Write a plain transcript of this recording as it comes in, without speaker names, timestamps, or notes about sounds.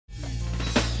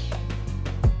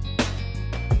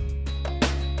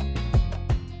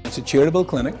It's a charitable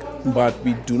clinic, but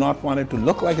we do not want it to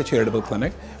look like a charitable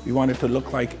clinic. We want it to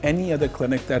look like any other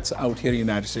clinic that's out here in the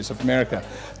United States of America.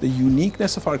 The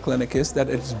uniqueness of our clinic is that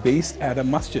it's based at a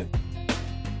masjid.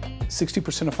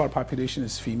 60% of our population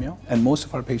is female, and most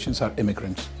of our patients are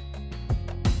immigrants.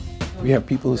 We have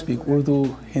people who speak Urdu,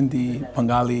 Hindi,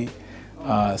 Bengali,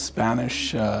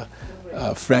 Spanish,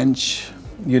 French,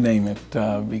 you name it.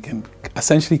 We can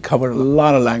essentially cover a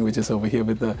lot of languages over here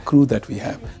with the crew that we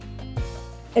have.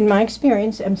 In my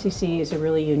experience, MCC is a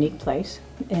really unique place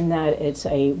in that it's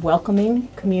a welcoming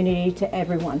community to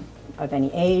everyone of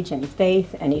any age, any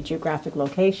faith, any geographic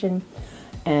location.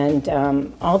 And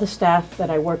all the staff that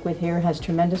I work with here has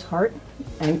tremendous heart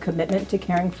and commitment to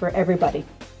caring for everybody.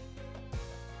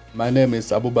 My name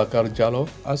is Abubakar Jallo.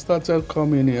 I started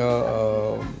coming here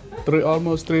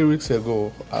almost 3 weeks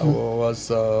ago.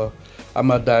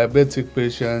 I'm a diabetic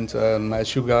patient and my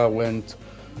sugar went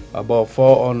about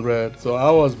 400. So I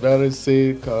was very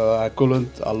sick. I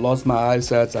lost my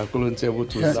eyesight. I couldn't able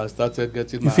to. Yeah. I started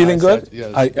getting. You feeling good?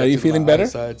 Yes. Are you feeling better?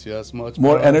 Eyesight, yes, much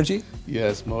more better. Energy?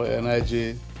 Yes, more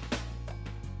energy.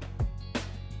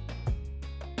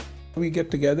 We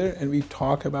get together and we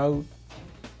talk about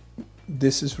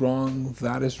this is wrong,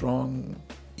 that is wrong.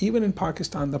 Even in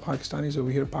Pakistan, the Pakistanis over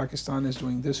here, Pakistan is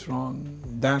doing this wrong,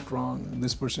 that wrong,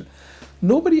 this person.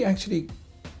 Nobody actually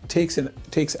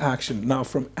takes action. Now,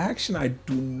 from action, I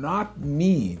do not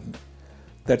mean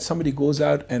that somebody goes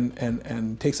out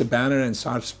and takes a banner and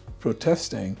starts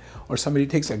protesting, or somebody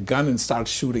takes a gun and starts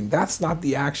shooting. That's not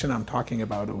the action I'm talking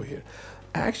about over here.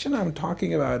 Action I'm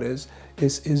talking about is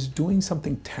doing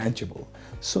something tangible.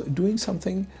 So doing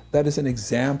something that is an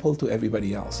example to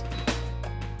everybody else.